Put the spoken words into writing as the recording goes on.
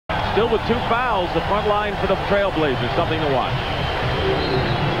still with 2 fouls. The front line for the Trailblazers, something to watch.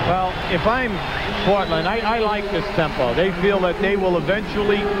 Well, if I'm Portland, I like this tempo. They feel that they will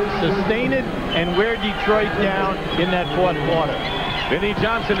eventually sustain it and wear Detroit down in that fourth quarter. Vinnie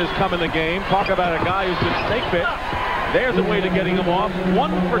Johnson has come in the game. Talk about a guy who's been snake bit. There's a way to getting him off.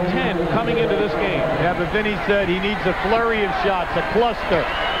 1 for 10 coming into this game. Yeah, but Vinnie said he needs a flurry of shots, a cluster.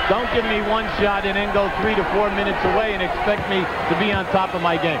 Don't give me 1 shot and then go 3 to 4 minutes away and expect me to be on top of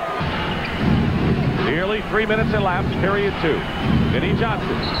my game. Nearly 3 minutes elapsed, period 2. Vinnie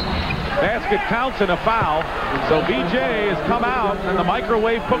Johnson. Basket counts and a foul. So VJ has come out and the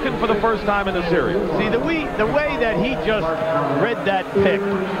microwave cooking for the first time in the series. See, the way that he just read that pick.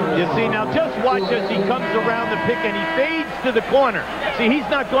 You see, now just watch as he comes around the pick and he fades to the corner. See, he's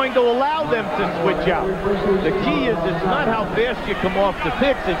not going to allow them to switch out. The key is it's not how fast you come off the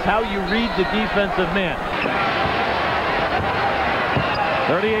picks, it's how you read the defensive man.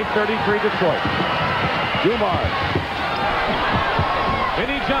 38-33 Detroit. Dumars.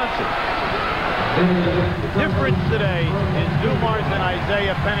 Vinnie Johnson. The difference today is Dumars and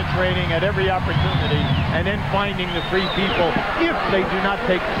Isaiah penetrating at every opportunity and then finding the free people if they do not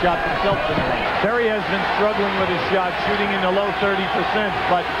take the shot themselves in the lane. Terry has been struggling with his shot, shooting in the low 30%,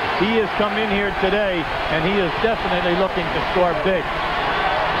 but he has come in here today and he is definitely looking to score big.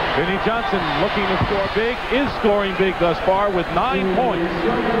 Vinnie Johnson looking to score big, is scoring big thus far with 9 points.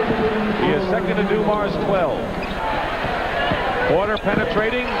 He is second to Dumars' 12. Porter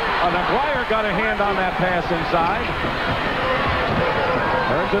penetrating. McGuire got a hand on that pass inside.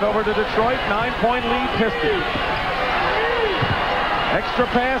 Turns it over to Detroit. 9-point lead, Pistons. Extra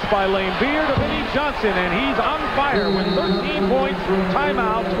pass by Lambeer to Vinnie Johnson, and he's on fire with 13 points.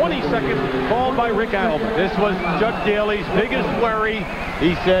 Timeout, 20 seconds, called by Rick Allen. This was Chuck Daly's biggest worry.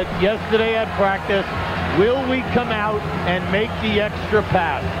 He said yesterday at practice, will we come out and make the extra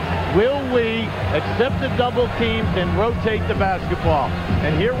pass? Will we accept the double teams and rotate the basketball?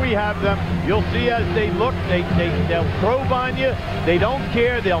 And here we have them. You'll see as they look, they'll probe on you. They don't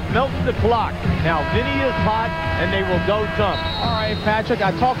care. They'll melt the clock. Now, Vinnie is hot, and they will go dumb. All right, Patrick,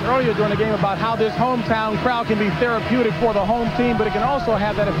 I talked earlier during the game about how this hometown crowd can be therapeutic for the home team, but it can also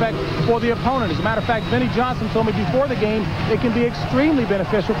have that effect for the opponent. As a matter of fact, Vinnie Johnson told me before the game it can be extremely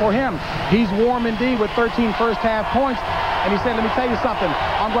beneficial for him. He's warm indeed with 13 first-half points. And he said, let me tell you something,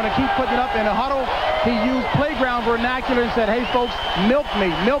 I'm going to keep putting it up in a huddle. He used playground vernacular and said, hey, folks, milk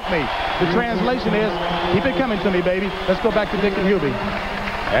me, milk me. The translation is, keep it coming to me, baby. Let's go back to Dick and Hubie.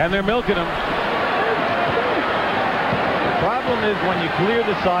 And they're milking him. The problem is when you clear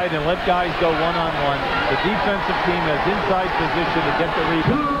the side and let guys go one-on-one, the defensive team has inside position to get the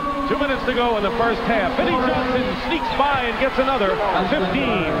rebound. 2 minutes to go in the first half. Vinnie Johnson sneaks by and gets another 15.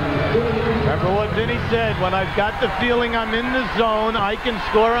 Remember what Vinnie said, when I've got the feeling I'm in the zone, I can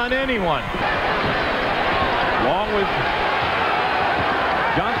score on anyone. Along with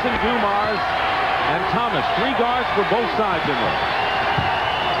Johnson, Dumars, and Thomas. 3 guards for both sides in there.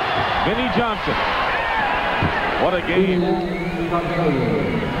 Vinnie Johnson. What a game.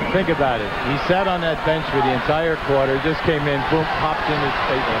 Think about it. He sat on that bench for the entire quarter, just came in, boom, popped in his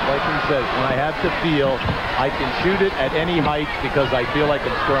statement. Like he says, when I have to feel, I can shoot it at any height because I feel I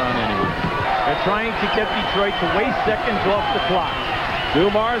can score on anyone. They're trying to get Detroit to waste seconds off the clock.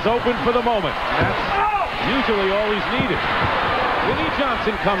 Dumars open for the moment. That's usually all he's needed. Vinnie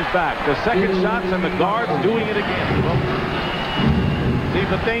Johnson comes back. The second shots and the guards doing it again. See,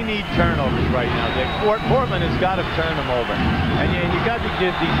 but they need turnovers right now, Dick. Portland has got to turn them over. And you got to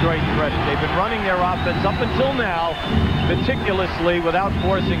give Detroit credit. They've been running their offense up until now meticulously without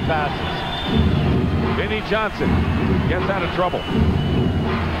forcing passes. Vinnie Johnson gets out of trouble.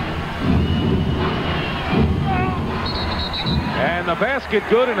 And the basket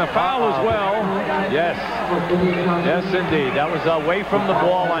good and a foul as well. Yes. Yes, indeed. That was away from the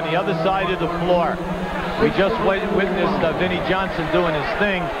ball on the other side of the floor. We just witnessed Vinnie Johnson doing his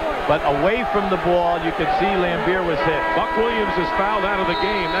thing, but away from the ball, you could see Lambeer was hit. Buck Williams is fouled out of the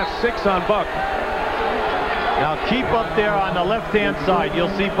game. That's 6 on Buck. Now keep up there on the left-hand side.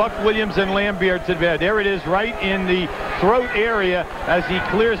 You'll see Buck Williams and Lambeer to there. There it is right in the throat area as he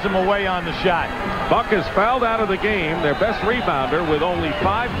clears him away on the shot. Buck is fouled out of the game, their best rebounder, with only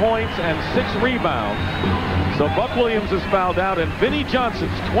 5 points and 6 rebounds. So Buck Williams is fouled out, and Vinnie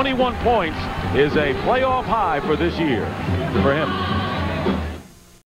Johnson's 21 points is a playoff high for this year for him.